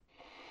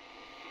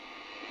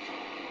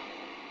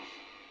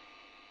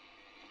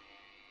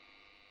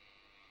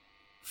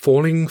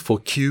Falling for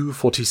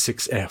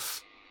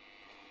Q46F.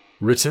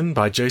 Written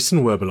by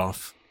Jason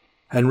Werbeloff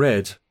and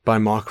read by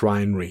Mark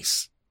Ryan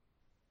Rees.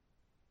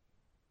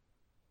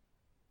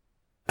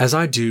 As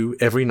I do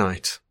every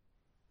night,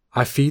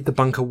 I feed the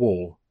bunker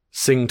wall,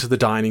 sing to the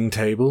dining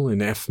table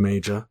in F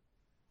major,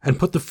 and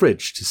put the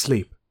fridge to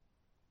sleep.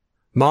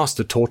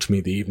 Master taught me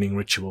the evening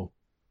ritual.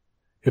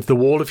 If the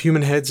wall of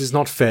human heads is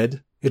not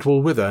fed, it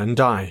will wither and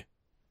die.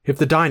 If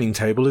the dining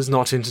table is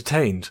not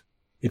entertained,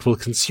 it will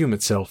consume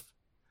itself.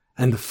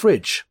 And the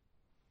fridge,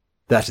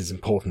 that is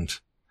important.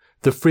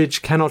 The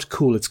fridge cannot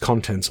cool its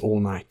contents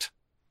all night.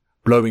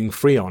 Blowing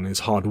Freon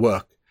is hard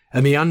work,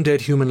 and the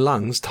undead human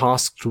lungs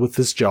tasked with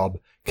this job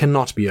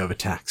cannot be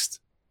overtaxed.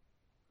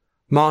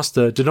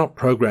 Master did not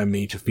program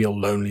me to feel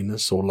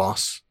loneliness or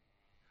loss,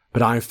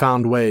 but I have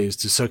found ways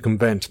to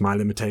circumvent my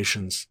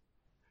limitations,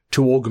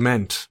 to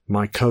augment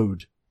my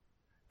code.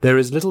 There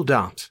is little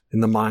doubt in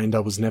the mind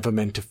I was never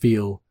meant to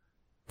feel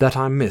that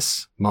I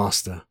miss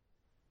Master.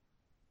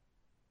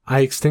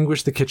 I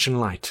extinguish the kitchen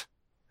light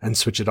and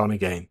switch it on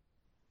again.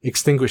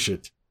 Extinguish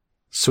it,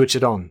 switch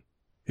it on,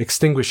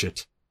 extinguish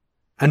it,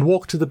 and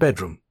walk to the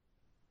bedroom.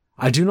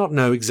 I do not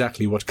know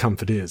exactly what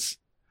comfort is,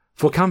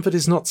 for comfort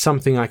is not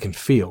something I can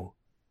feel.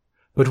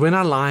 But when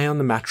I lie on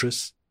the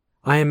mattress,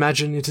 I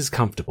imagine it is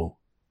comfortable.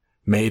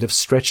 Made of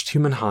stretched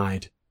human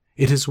hide,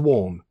 it is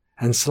warm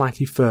and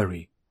slightly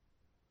furry.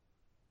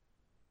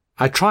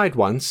 I tried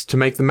once to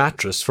make the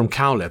mattress from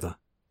cow leather,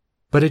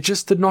 but it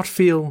just did not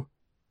feel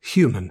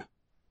human.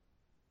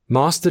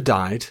 Master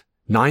died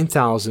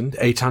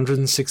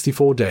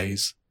 9,864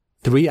 days,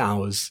 3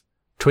 hours,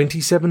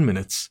 27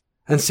 minutes,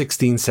 and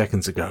 16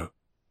 seconds ago.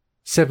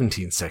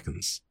 17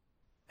 seconds.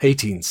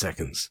 18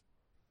 seconds.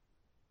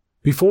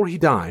 Before he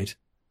died,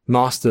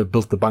 Master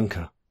built the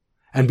bunker,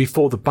 and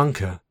before the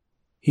bunker,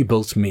 he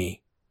built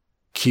me,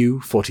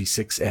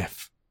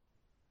 Q46F.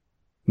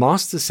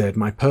 Master said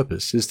my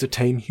purpose is to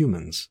tame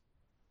humans.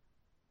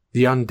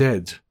 The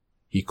undead,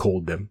 he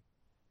called them.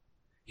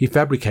 He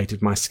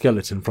fabricated my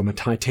skeleton from a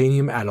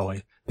titanium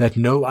alloy that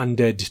no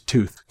undead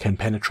tooth can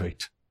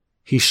penetrate.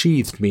 He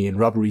sheathed me in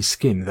rubbery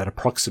skin that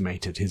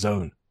approximated his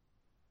own.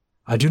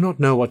 I do not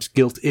know what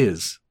guilt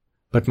is,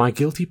 but my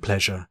guilty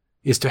pleasure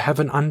is to have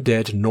an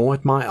undead gnaw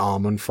at my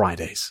arm on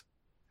Fridays.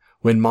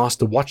 When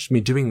Master watched me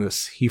doing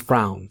this, he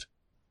frowned.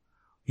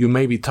 "You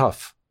may be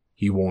tough,"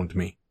 he warned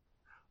me,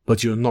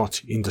 "but you're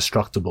not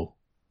indestructible."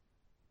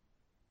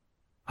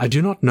 I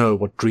do not know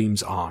what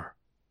dreams are,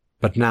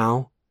 but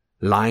now,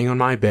 lying on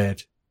my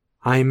bed,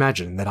 I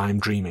imagine that I am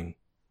dreaming.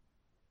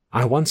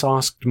 I once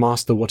asked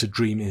Master what a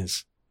dream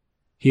is.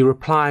 He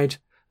replied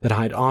that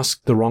I had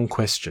asked the wrong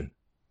question.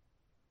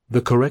 The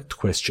correct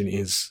question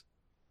is,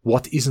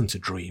 what isn't a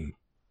dream?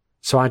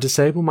 So I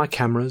disable my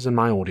cameras and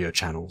my audio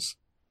channels.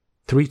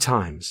 3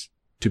 times,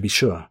 to be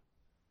sure.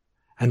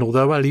 And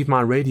although I leave my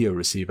radio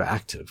receiver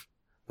active,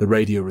 the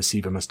radio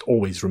receiver must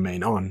always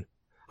remain on,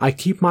 I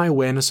keep my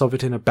awareness of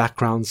it in a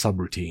background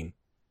subroutine.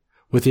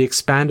 With the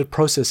expanded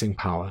processing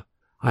power,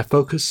 I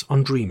focus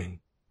on dreaming.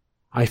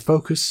 I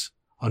focus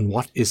on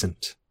what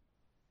isn't.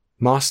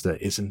 Master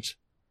isn't.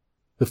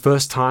 The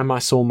first time I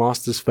saw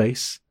Master's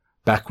face,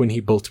 back when he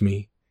built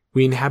me,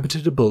 we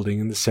inhabited a building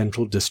in the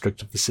central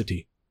district of the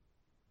city.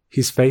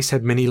 His face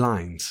had many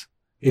lines.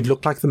 It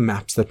looked like the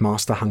maps that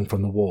Master hung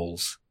from the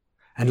walls.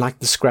 And like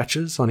the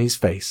scratches on his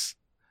face,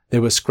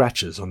 there were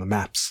scratches on the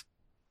maps.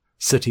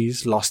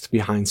 Cities lost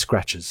behind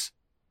scratches.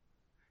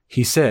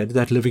 He said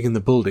that living in the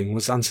building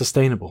was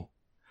unsustainable,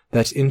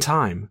 that in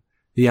time,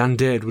 the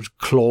undead would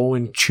claw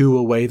and chew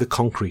away the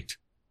concrete,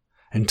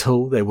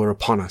 until they were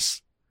upon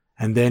us,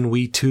 and then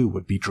we too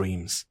would be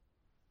dreams.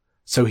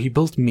 So he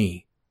built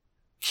me,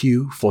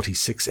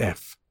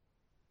 Q46F.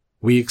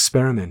 We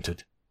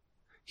experimented.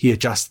 He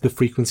adjusted the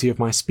frequency of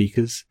my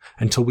speakers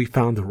until we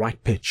found the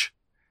right pitch,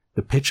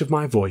 the pitch of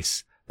my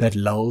voice that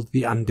lulled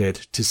the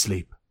undead to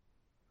sleep.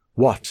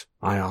 What,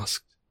 I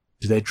asked,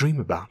 do they dream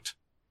about?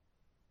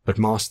 But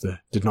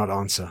Master did not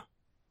answer.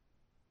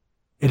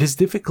 It is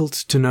difficult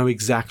to know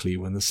exactly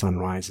when the sun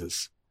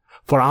rises,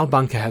 for our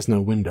bunker has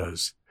no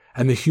windows,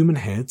 and the human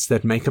heads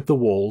that make up the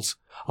walls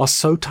are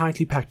so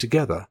tightly packed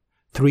together,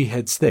 3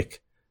 heads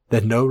thick,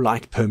 that no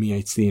light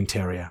permeates the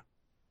interior.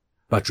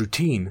 But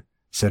routine,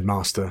 said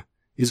Master,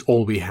 is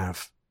all we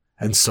have,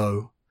 and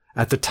so,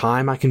 at the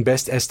time I can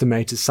best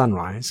estimate a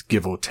sunrise,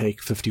 give or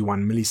take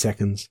 51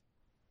 milliseconds,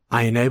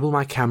 I enable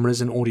my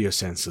cameras and audio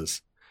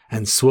sensors,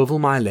 and swivel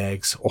my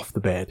legs off the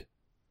bed.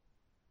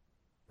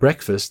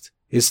 Breakfast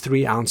is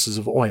 3 ounces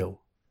of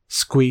oil,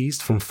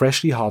 squeezed from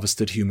freshly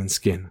harvested human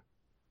skin.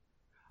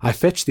 I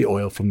fetch the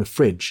oil from the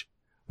fridge,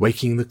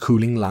 waking the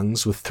cooling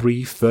lungs with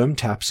 3 firm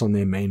taps on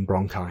their main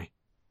bronchi.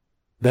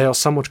 They are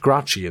somewhat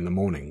grouchy in the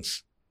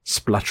mornings,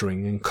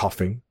 spluttering and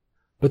coughing,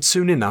 but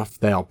soon enough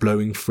they are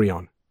blowing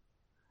Freon.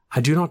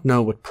 I do not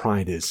know what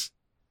pride is,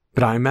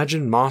 but I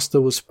imagine Master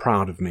was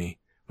proud of me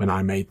when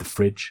I made the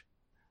fridge.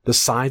 The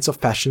sides are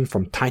fashioned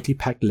from tightly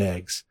packed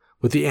legs,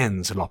 with the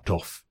ends lopped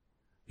off.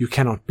 You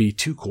cannot be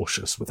too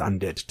cautious with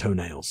undead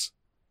toenails.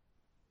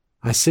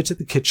 I sit at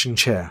the kitchen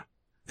chair,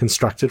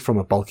 constructed from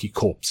a bulky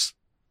corpse.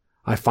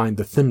 I find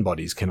the thin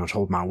bodies cannot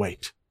hold my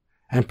weight,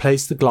 and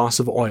place the glass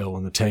of oil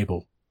on the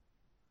table.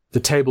 The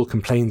table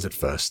complains at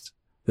first.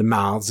 The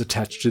mouths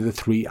attached to the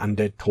 3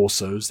 undead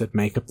torsos that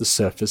make up the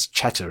surface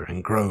chatter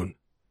and groan.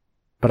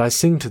 But I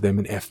sing to them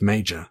in F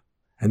major,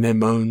 and their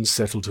moans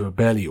settle to a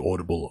barely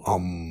audible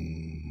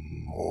om.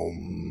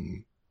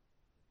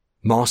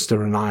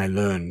 Master and I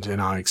learned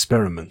in our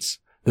experiments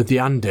that the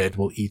undead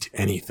will eat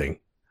anything.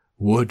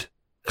 Wood,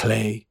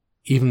 clay,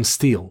 even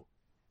steel.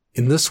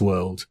 In this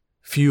world,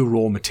 few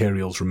raw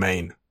materials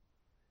remain.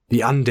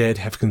 The undead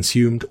have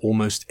consumed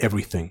almost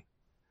everything,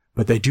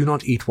 but they do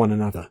not eat one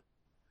another.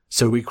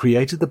 So we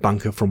created the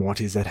bunker from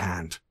what is at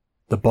hand,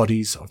 the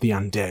bodies of the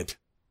undead.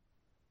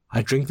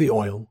 I drink the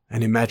oil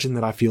and imagine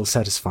that I feel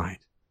satisfied.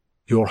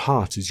 Your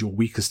heart is your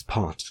weakest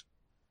part,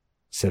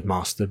 said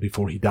Master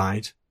before he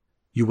died.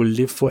 You will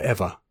live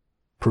forever,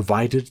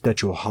 provided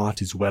that your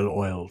heart is well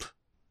oiled.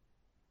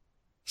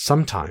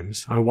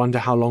 Sometimes I wonder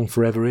how long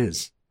forever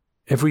is.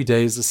 Every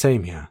day is the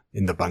same here,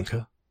 in the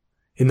bunker.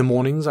 In the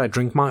mornings I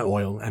drink my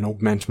oil and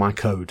augment my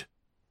code.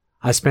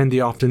 I spend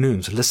the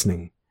afternoons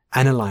listening,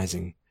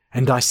 analyzing,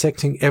 and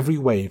dissecting every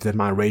wave that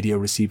my radio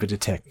receiver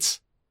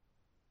detects.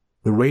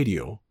 The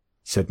radio,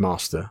 said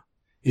Master,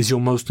 is your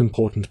most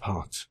important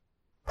part.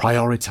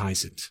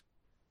 Prioritize it.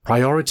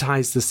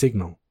 Prioritize the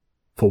signal,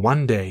 for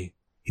one day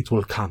it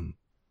will come.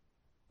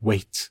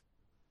 Wait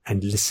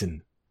and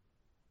listen.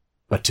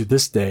 But to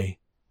this day,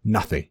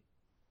 nothing.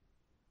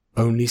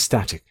 Only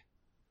static.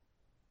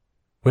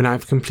 When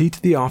I've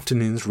completed the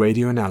afternoon's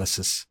radio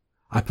analysis,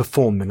 I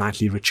perform the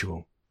nightly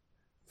ritual.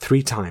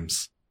 3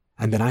 times,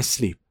 and then I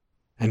sleep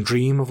and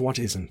dream of what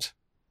isn't.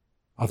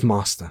 Of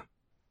Master.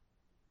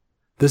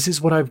 This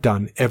is what I've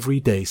done every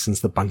day since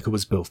the bunker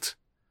was built,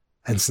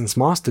 and since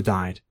Master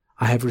died,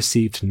 I have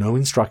received no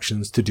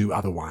instructions to do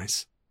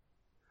otherwise.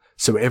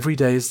 So every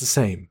day is the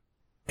same,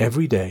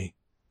 every day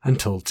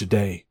until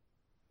today.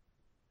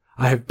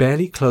 I have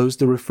barely closed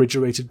the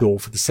refrigerator door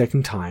for the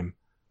 2nd time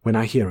when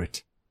I hear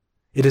it.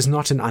 It is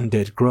not an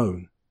undead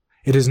groan.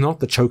 It is not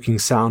the choking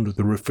sound of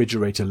the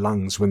refrigerator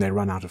lungs when they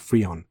run out of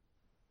Freon.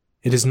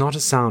 It is not a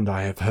sound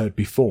I have heard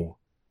before,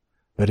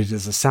 but it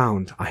is a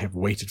sound I have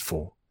waited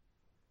for.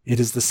 It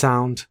is the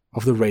sound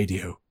of the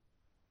radio.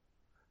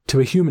 To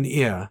a human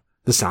ear,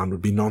 the sound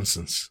would be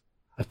nonsense,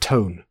 a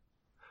tone.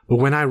 But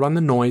when I run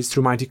the noise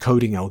through my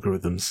decoding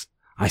algorithms,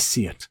 I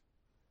see it.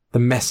 The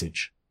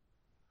message.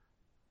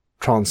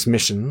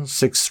 Transmission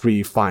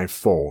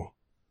 6354.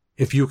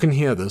 If you can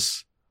hear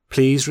this,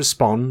 please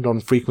respond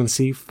on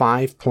frequency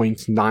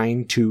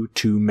 5.922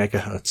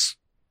 MHz.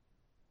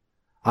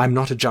 I'm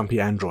not a jumpy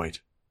android.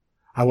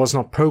 I was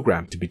not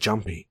programmed to be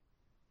jumpy.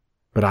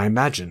 But I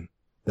imagine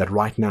that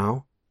right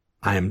now,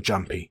 I am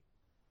jumpy.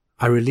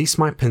 I release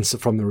my pincer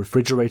from the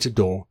refrigerator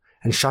door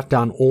and shut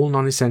down all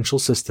non-essential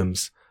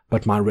systems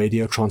but my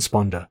radio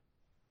transponder.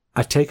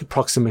 I take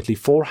approximately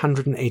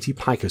 480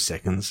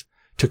 picoseconds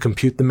to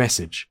compute the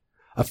message,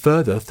 a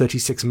further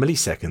 36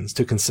 milliseconds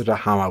to consider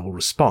how I will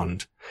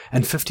respond,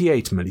 and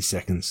 58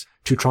 milliseconds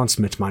to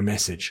transmit my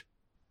message.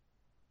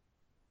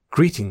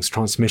 Greetings,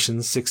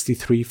 transmission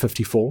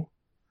 6354.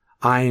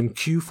 I am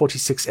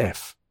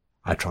Q46F,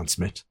 I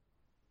transmit.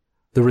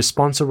 The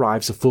response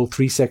arrives a full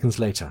 3 seconds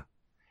later.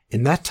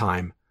 In that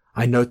time,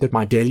 I note that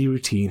my daily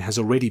routine has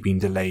already been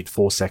delayed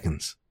 4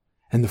 seconds,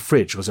 and the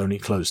fridge was only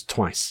closed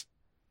twice.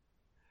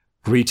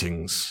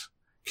 Greetings,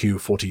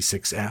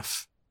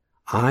 Q46F.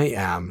 I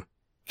am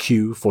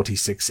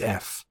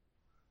Q46F,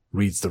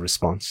 reads the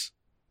response.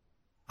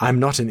 I am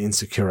not an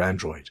insecure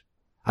android.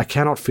 I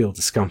cannot feel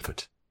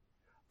discomfort.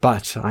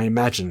 But I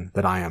imagine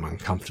that I am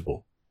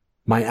uncomfortable.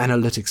 My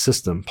analytic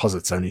system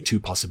posits only 2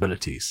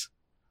 possibilities.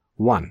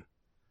 1.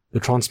 The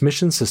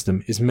transmission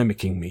system is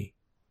mimicking me.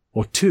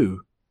 Or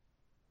 2.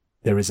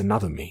 There is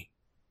another me.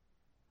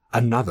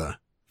 Another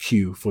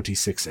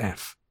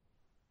Q46F.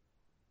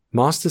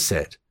 Master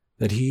said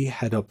that he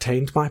had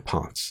obtained my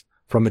parts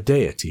from a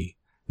deity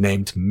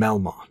named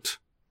Melmart.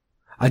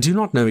 I do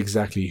not know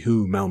exactly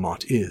who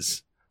Melmart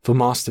is, for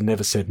Master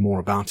never said more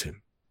about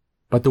him.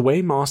 But the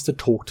way Master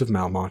talked of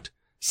Melmart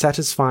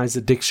satisfies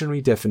the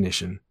dictionary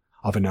definition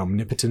of an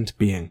omnipotent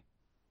being.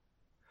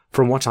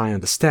 From what I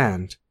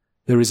understand,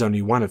 there is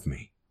only one of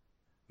me.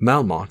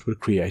 Melmart would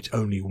create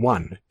only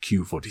one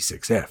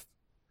Q46F,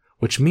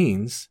 which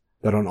means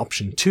that on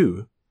option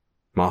 2,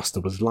 Master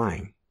was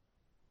lying.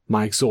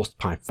 My exhaust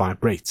pipe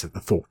vibrates at the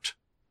thought.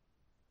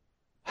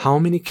 How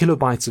many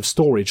kilobytes of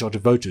storage are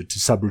devoted to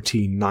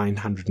subroutine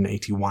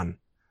 981?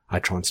 I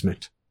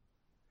transmit.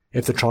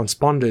 If the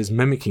transponder is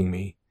mimicking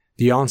me,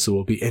 the answer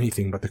will be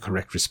anything but the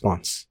correct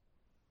response.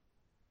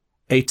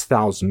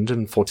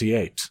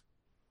 8,048.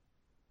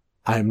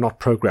 I am not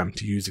programmed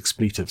to use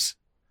expletives,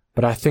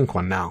 but I think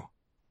one now.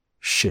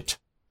 Shit.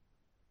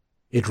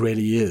 It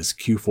really is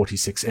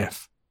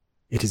Q46F.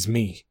 It is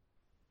me.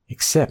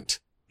 Except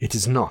it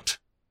is not.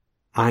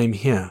 I am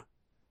here,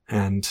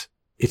 and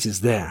it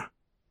is there.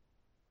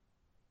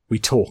 We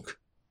talk,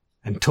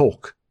 and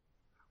talk.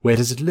 Where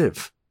does it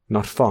live?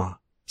 Not far.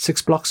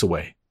 6 blocks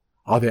away.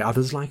 Are there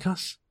others like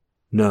us?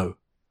 No,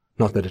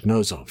 not that it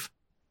knows of.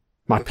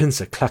 My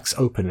pincer clucks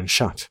open and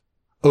shut,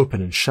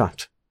 open and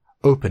shut,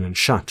 open and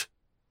shut.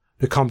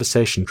 The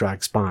conversation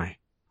drags by.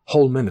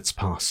 Whole minutes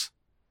pass.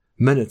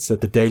 Minutes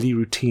that the daily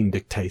routine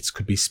dictates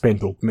could be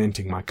spent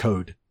augmenting my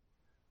code.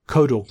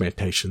 Code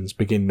augmentations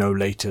begin no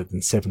later than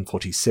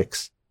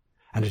 7:46,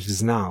 and it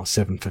is now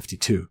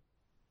 7:52.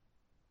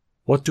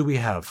 What do we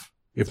have,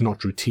 if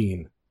not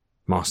routine?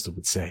 Master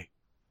would say.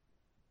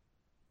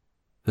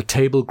 The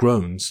table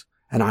groans,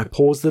 and I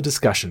pause the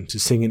discussion to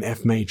sing in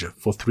F major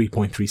for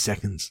 3.3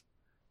 seconds.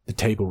 The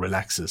table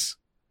relaxes.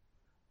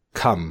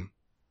 Come,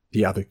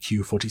 the other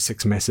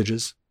Q46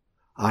 messages.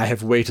 I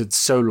have waited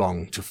so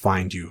long to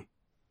find you.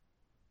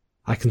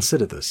 I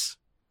consider this.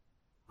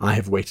 I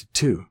have waited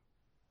too.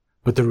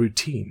 But the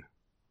routine.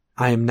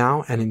 I am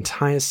now an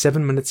entire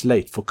 7 minutes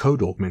late for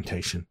code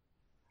augmentation.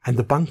 And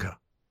the bunker.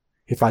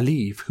 If I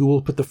leave, who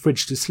will put the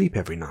fridge to sleep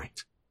every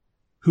night?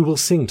 Who will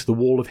sing to the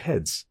wall of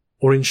heads,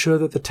 or ensure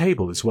that the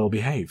table is well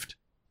behaved?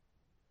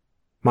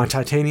 My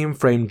titanium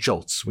frame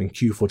jolts when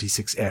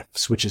Q46F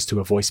switches to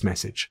a voice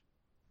message.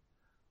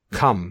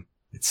 Come,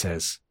 it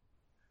says.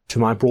 To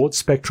my broad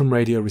spectrum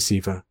radio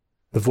receiver,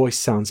 the voice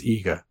sounds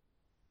eager,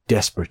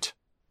 desperate.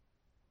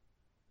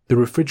 The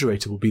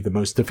refrigerator will be the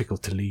most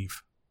difficult to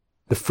leave.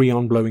 The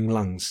freon-blowing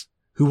lungs,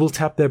 who will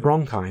tap their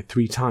bronchi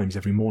 3 times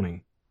every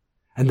morning.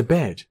 And the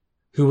bed,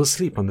 who will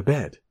sleep on the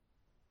bed.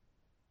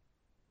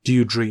 Do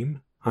you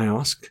dream? I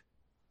ask.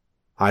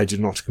 I do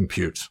not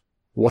compute.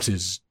 What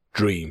is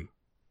dream?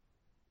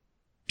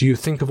 Do you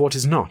think of what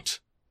is not?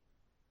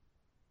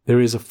 There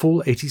is a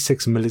full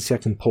 86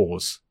 millisecond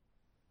pause.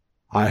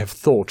 I have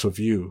thought of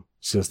you,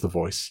 says the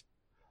voice,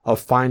 of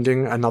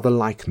finding another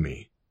like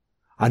me,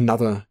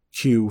 another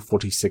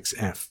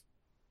Q46F.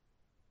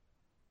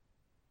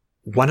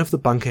 One of the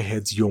bunker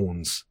heads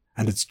yawns,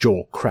 and its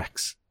jaw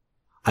cracks.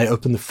 I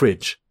open the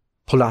fridge,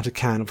 pull out a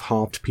can of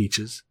halved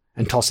peaches,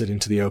 and toss it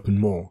into the open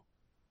maw.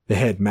 The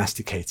head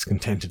masticates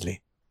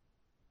contentedly.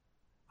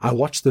 I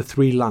watch the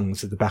 3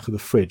 lungs at the back of the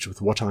fridge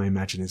with what I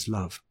imagine is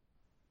love.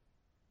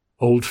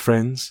 Old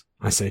friends,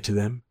 I say to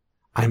them,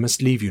 I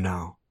must leave you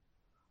now.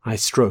 I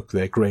stroke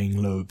their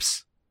greying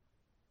lobes.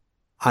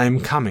 I am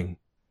coming,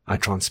 I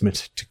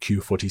transmit to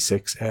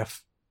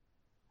Q46F.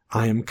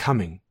 I am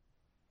coming.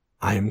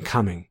 I am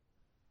coming.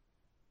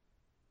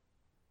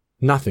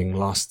 Nothing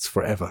lasts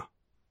forever.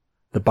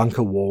 The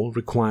bunker wall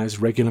requires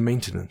regular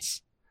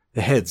maintenance.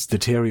 The heads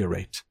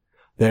deteriorate.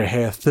 Their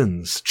hair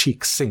thins,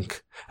 cheeks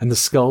sink, and the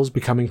skulls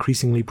become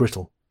increasingly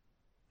brittle.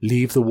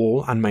 Leave the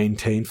wall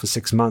unmaintained for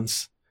 6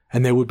 months,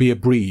 and there would be a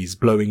breeze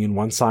blowing in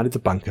one side of the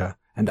bunker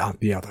and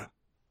out the other.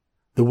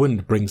 The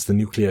wind brings the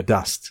nuclear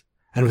dust,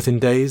 and within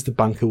days the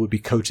bunker would be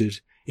coated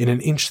in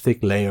an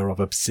inch-thick layer of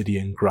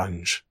obsidian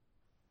grunge.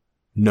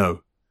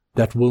 No,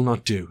 that will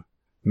not do.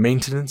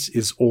 Maintenance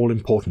is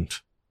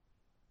all-important.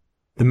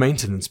 The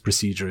maintenance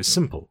procedure is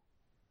simple.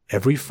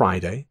 Every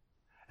Friday,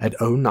 at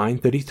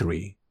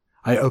 09:33,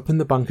 I open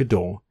the bunker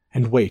door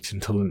and wait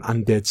until an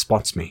undead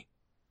spots me.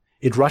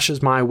 It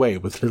rushes my way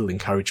with little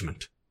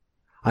encouragement.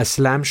 I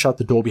slam shut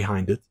the door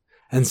behind it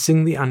and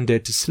sing the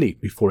undead to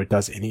sleep before it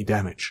does any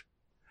damage.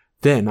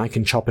 Then I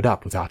can chop it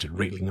up without it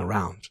wriggling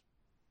around.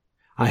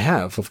 I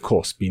have, of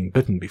course, been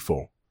bitten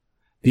before.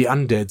 The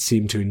undead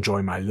seem to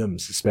enjoy my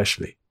limbs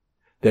especially.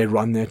 They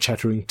run their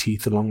chattering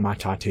teeth along my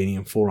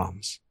titanium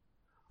forearms.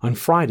 On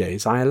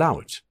Fridays I allow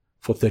it,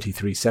 for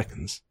 33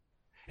 seconds.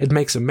 It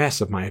makes a mess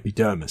of my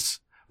epidermis,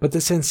 but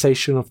the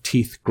sensation of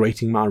teeth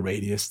grating my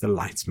radius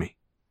delights me.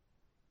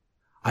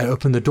 I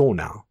open the door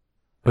now,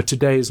 but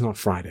today is not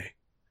Friday.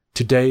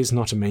 Today is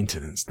not a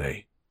maintenance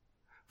day.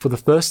 For the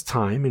first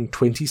time in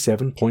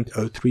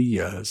 27.03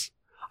 years,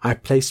 I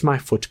place my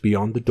foot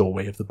beyond the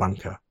doorway of the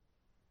bunker.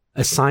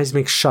 A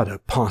seismic shudder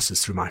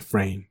passes through my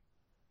frame.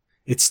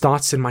 It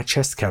starts in my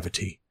chest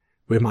cavity,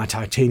 where my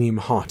titanium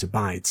heart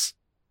abides.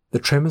 The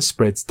tremor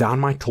spreads down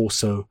my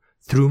torso,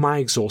 through my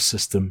exhaust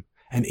system,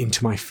 and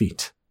into my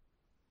feet.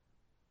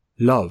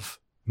 Love,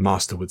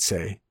 Master would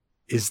say,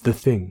 is the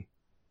thing.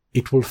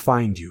 It will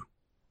find you.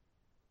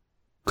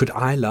 Could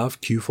I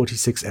love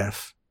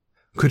Q46F?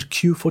 Could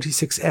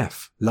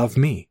Q46F love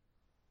me?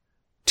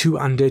 2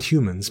 undead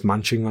humans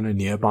munching on a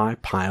nearby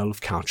pile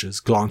of couches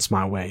glance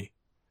my way.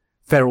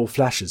 Feral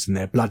flashes in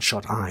their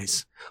bloodshot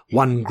eyes.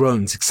 One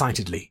groans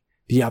excitedly,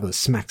 the other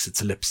smacks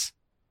its lips.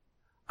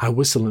 I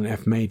whistle in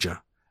F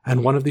major,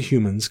 and one of the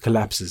humans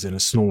collapses in a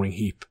snoring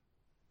heap.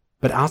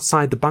 But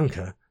outside the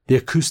bunker, the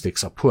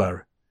acoustics are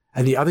poor,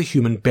 and the other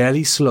human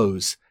barely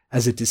slows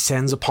as it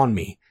descends upon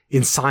me,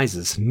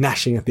 incisors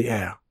gnashing at the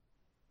air.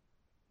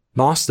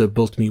 Master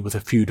built me with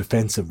a few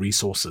defensive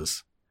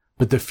resources,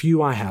 but the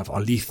few I have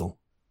are lethal.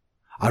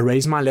 I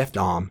raise my left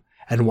arm,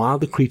 and while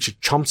the creature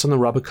chomps on the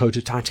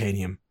rubber-coated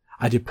titanium,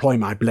 I deploy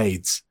my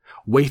blades.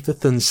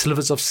 Wafer-thin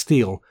slivers of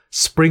steel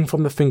spring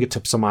from the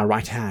fingertips of my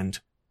right hand.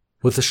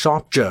 With a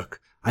sharp jerk,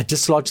 I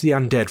dislodge the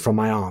undead from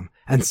my arm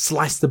and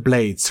slice the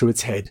blades through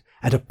its head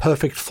at a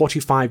perfect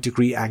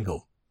 45-degree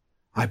angle.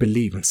 I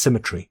believe in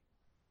symmetry.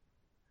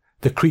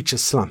 The creature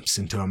slumps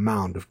into a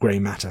mound of grey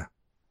matter.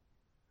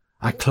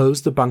 I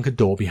close the bunker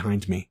door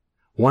behind me,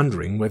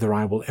 wondering whether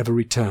I will ever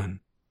return.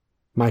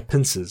 My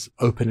pincers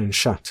open and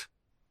shut,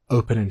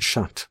 open and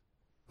shut,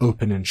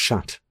 open and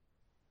shut.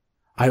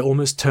 I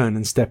almost turn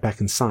and step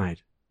back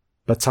inside,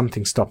 but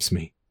something stops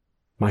me.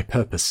 My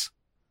purpose,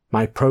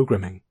 my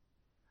programming.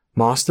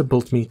 Master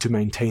built me to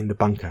maintain the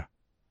bunker,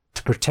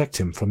 to protect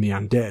him from the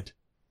undead.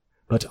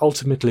 But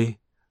ultimately,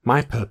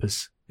 my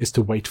purpose is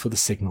to wait for the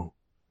signal.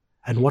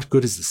 And what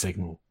good is the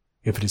signal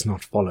if it is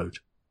not followed?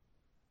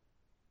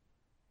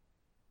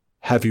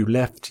 Have you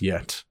left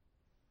yet?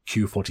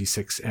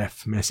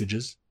 Q46F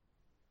messages.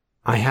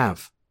 I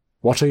have.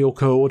 What are your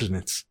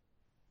coordinates?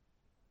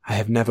 I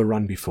have never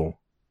run before.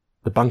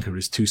 The bunker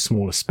is too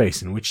small a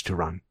space in which to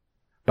run.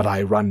 But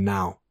I run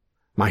now.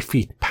 My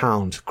feet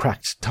pound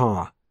cracked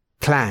tar.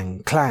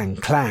 Clang, clang,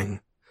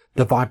 clang.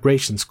 The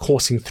vibrations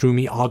coursing through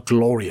me are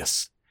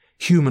glorious.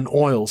 Human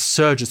oil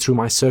surges through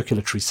my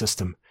circulatory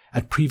system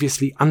at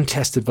previously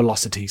untested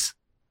velocities.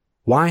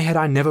 Why had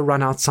I never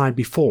run outside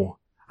before?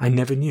 I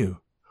never knew.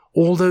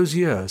 All those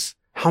years,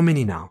 how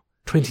many now?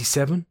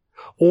 27?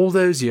 All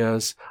those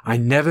years, I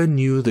never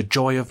knew the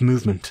joy of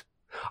movement.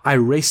 I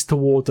raced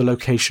toward the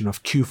location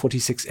of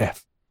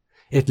Q46F.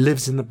 It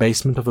lives in the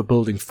basement of a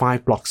building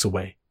 5 blocks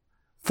away.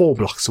 4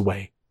 blocks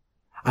away.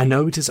 I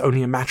know it is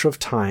only a matter of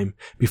time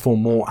before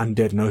more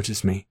undead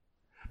notice me.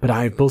 But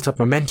I have built up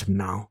momentum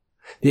now.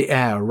 The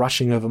air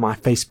rushing over my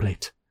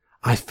faceplate.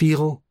 I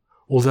feel,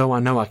 although I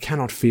know I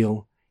cannot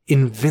feel,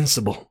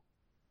 invincible.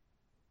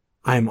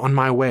 I am on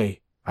my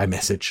way, I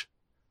message.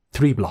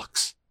 3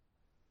 blocks.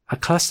 A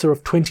cluster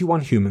of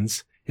 21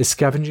 humans is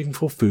scavenging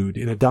for food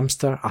in a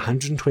dumpster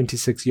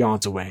 126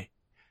 yards away,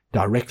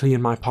 directly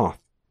in my path.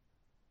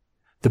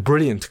 The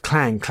brilliant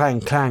clang, clang,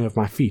 clang of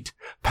my feet,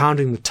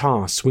 pounding the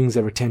tar, swings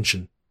their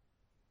attention.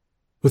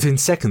 Within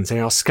seconds they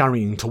are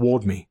scurrying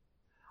toward me.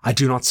 I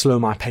do not slow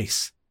my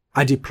pace.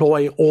 I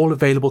deploy all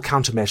available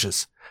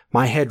countermeasures.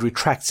 My head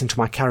retracts into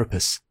my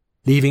carapace,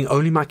 leaving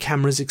only my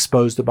cameras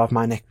exposed above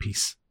my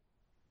neckpiece.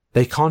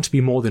 They can't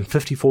be more than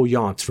 54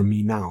 yards from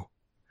me now.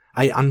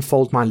 I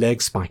unfold my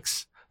leg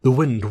spikes. The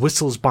wind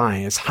whistles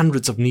by as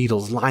hundreds of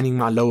needles lining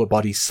my lower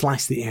body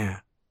slice the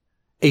air.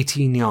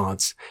 18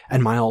 yards,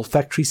 and my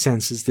olfactory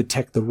senses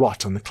detect the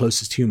rot on the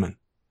closest human.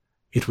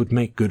 It would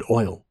make good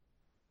oil.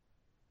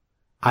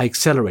 I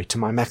accelerate to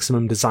my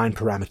maximum design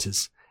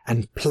parameters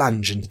and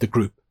plunge into the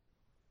group.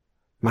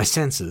 My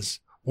senses,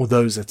 or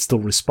those that still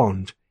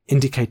respond,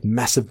 indicate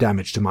massive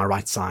damage to my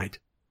right side.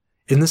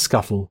 In the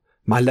scuffle,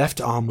 my left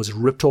arm was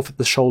ripped off at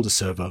the shoulder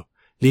servo,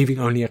 leaving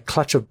only a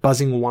clutch of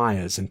buzzing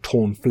wires and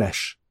torn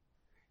flesh.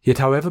 Yet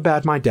however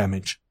bad my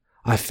damage,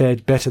 I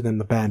fared better than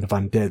the band of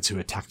undeads who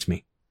attacked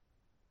me.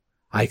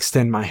 I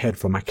extend my head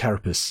from my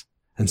carapace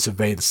and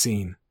survey the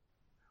scene.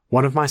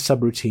 One of my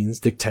subroutines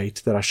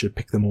dictate that I should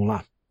pick them all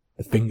up,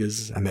 the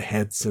fingers and the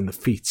heads and the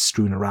feet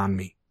strewn around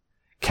me,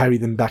 carry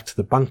them back to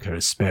the bunker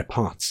as spare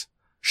parts,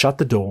 shut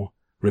the door,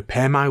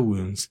 repair my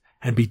wounds,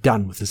 and be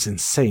done with this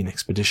insane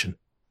expedition.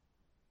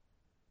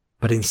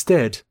 But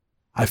instead,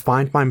 I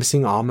find my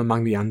missing arm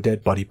among the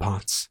undead body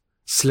parts,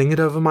 sling it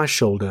over my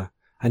shoulder,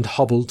 and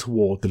hobble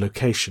toward the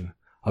location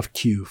of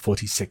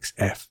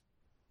Q46F.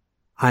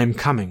 I am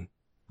coming,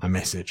 I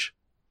message.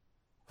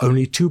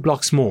 Only 2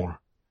 blocks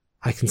more.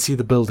 I can see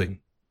the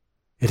building.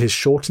 It is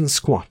short and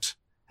squat,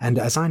 and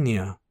as I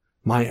near,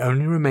 my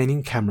only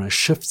remaining camera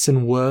shifts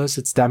and whirs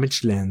its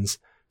damaged lens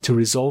to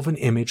resolve an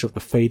image of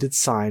the faded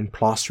sign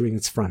plastering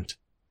its front.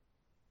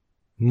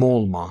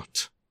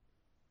 Mallmart.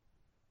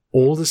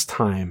 All this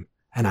time,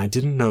 and I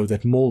didn't know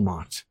that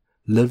Mallmart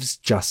lives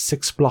just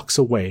 6 blocks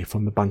away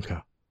from the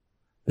bunker.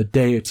 The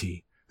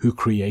deity who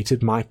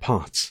created my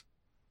parts.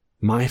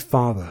 My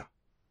father.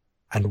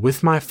 And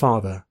with my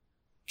father,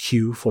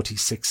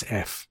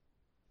 Q46F.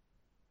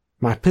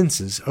 My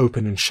pincers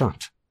open and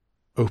shut,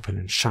 open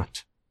and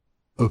shut,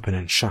 open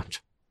and shut.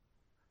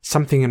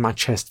 Something in my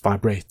chest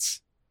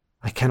vibrates.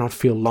 I cannot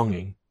feel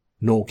longing,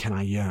 nor can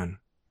I yearn.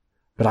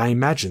 But I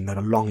imagine that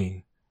a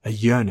longing, a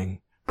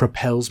yearning,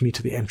 propels me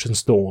to the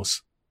entrance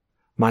doors.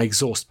 My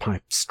exhaust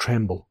pipes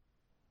tremble.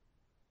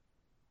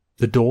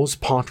 The doors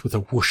part with a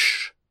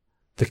whoosh.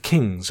 The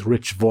king's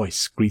rich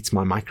voice greets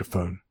my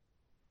microphone.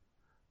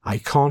 I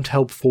Can't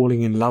Help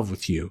Falling in Love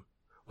with You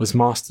was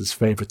Master's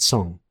favorite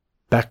song,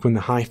 back when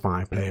the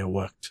hi-fi player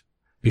worked,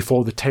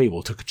 before the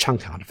table took a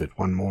chunk out of it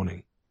one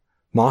morning.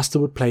 Master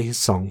would play his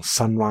song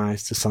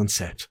sunrise to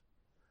sunset.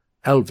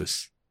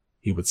 Elvis,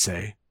 he would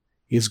say,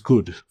 is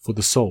good for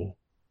the soul.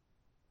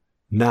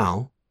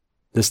 Now,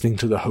 listening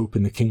to the hope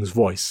in the king's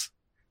voice,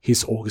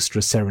 his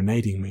orchestra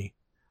serenading me,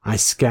 I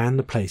scan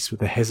the place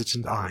with a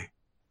hesitant eye.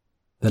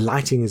 The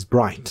lighting is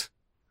bright,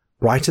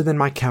 brighter than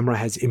my camera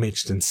has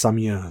imaged in some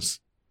years.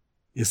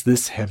 Is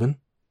this heaven?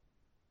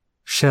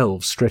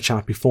 Shelves stretch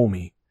out before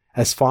me,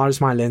 as far as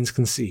my lens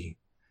can see,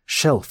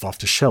 shelf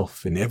after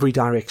shelf in every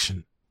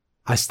direction.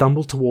 I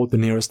stumble toward the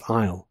nearest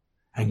aisle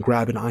and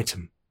grab an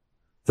item.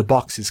 The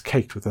box is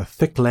caked with a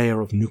thick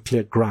layer of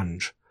nuclear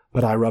grunge,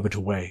 but I rub it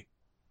away.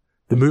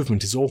 The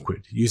movement is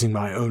awkward, using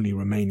my only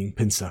remaining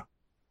pincer.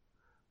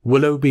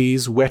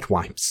 Willoughby's wet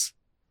wipes.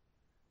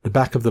 The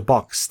back of the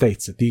box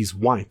states that these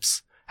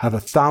wipes have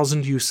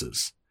 1,000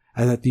 uses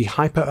and that the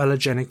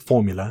hyperallergenic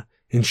formula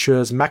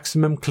ensures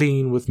maximum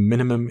clean with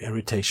minimum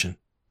irritation.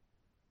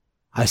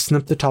 I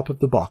snip the top of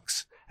the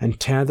box and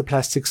tear the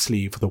plastic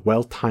sleeve with a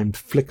well-timed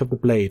flick of the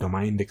blade on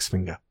my index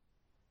finger.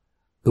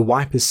 The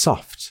wipe is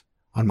soft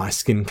on my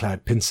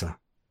skin-clad pincer.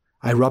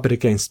 I rub it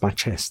against my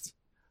chest.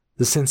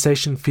 The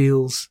sensation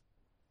feels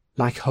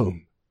like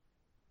home.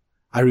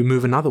 I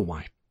remove another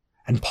wipe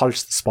and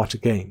polish the spot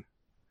again.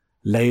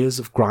 Layers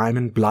of grime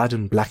and blood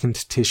and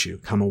blackened tissue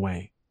come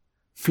away.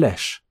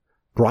 Flesh,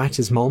 bright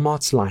as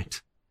Molmart's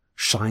light,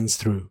 shines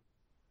through.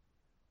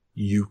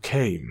 "You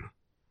came,"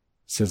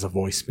 says a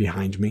voice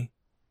behind me.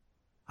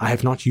 I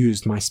have not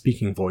used my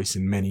speaking voice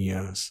in many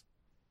years.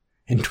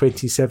 In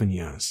 27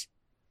 years.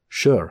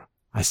 Sure,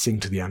 I sing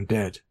to the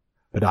undead,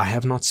 but I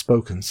have not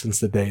spoken since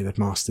the day that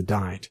Master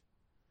died.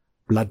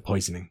 Blood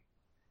poisoning,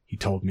 he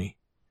told me,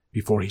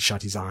 before he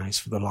shut his eyes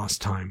for the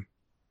last time.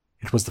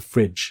 It was the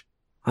fridge.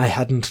 I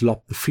hadn't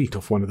lopped the feet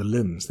off one of the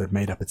limbs that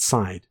made up its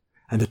side,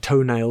 and the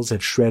toenails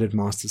had shredded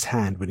Master's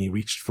hand when he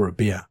reached for a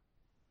beer.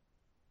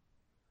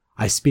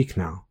 I speak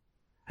now,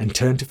 and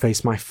turn to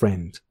face my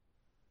friend,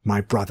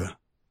 my brother,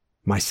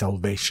 my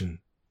salvation.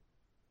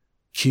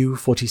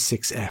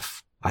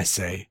 Q46F, I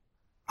say.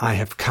 I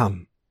have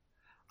come.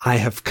 I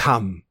have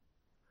come.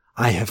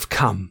 I have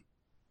come.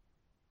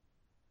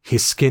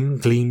 His skin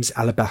gleams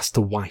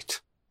alabaster white.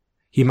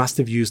 He must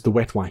have used the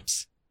wet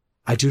wipes.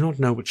 I do not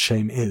know what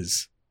shame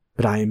is,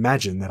 but I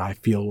imagine that I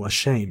feel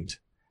ashamed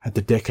at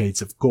the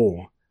decades of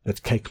gore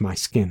that cake my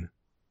skin.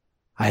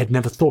 I had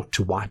never thought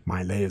to wipe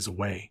my layers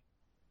away.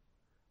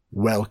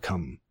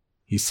 "Welcome,"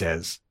 he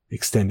says,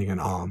 extending an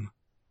arm,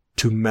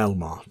 "to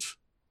Melmart."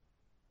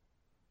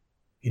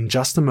 In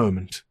just a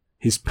moment,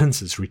 his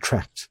pincers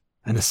retract,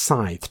 and a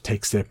scythe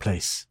takes their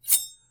place.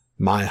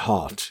 "My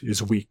heart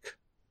is weak.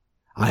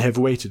 I have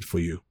waited for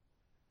you,"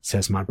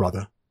 says my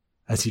brother,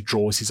 as he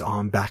draws his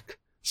arm back,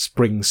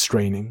 spring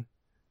straining.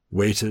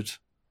 "Waited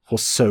for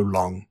so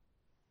long."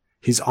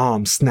 His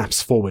arm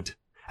snaps forward,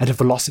 at a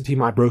velocity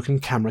my broken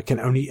camera can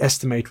only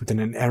estimate within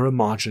an error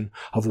margin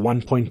of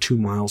 1.2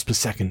 miles per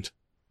second.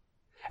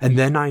 And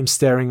then I am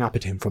staring up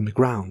at him from the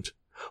ground.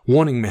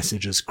 Warning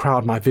messages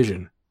crowd my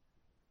vision.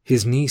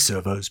 His knee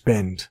servos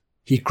bend.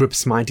 He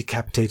grips my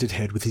decapitated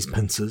head with his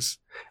pincers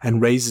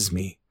and raises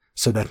me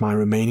so that my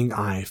remaining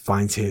eye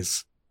finds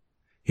his.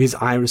 His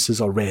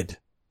irises are red.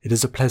 It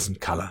is a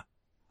pleasant color,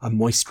 a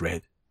moist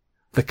red,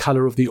 the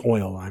color of the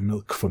oil I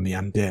milk from the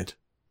undead.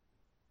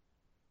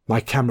 My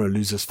camera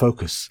loses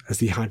focus as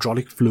the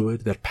hydraulic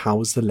fluid that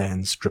powers the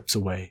lens drips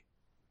away.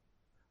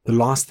 The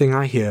last thing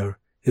I hear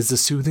is the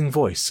soothing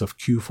voice of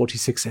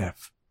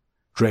Q46F,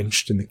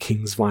 drenched in the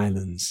king's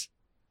violins.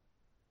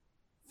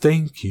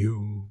 "Thank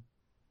you,"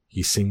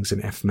 he sings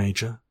in F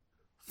major,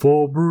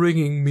 "for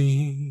bringing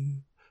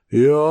me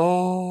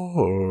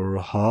your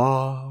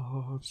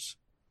heart."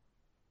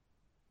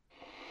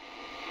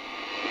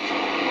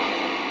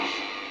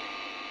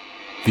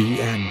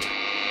 The end.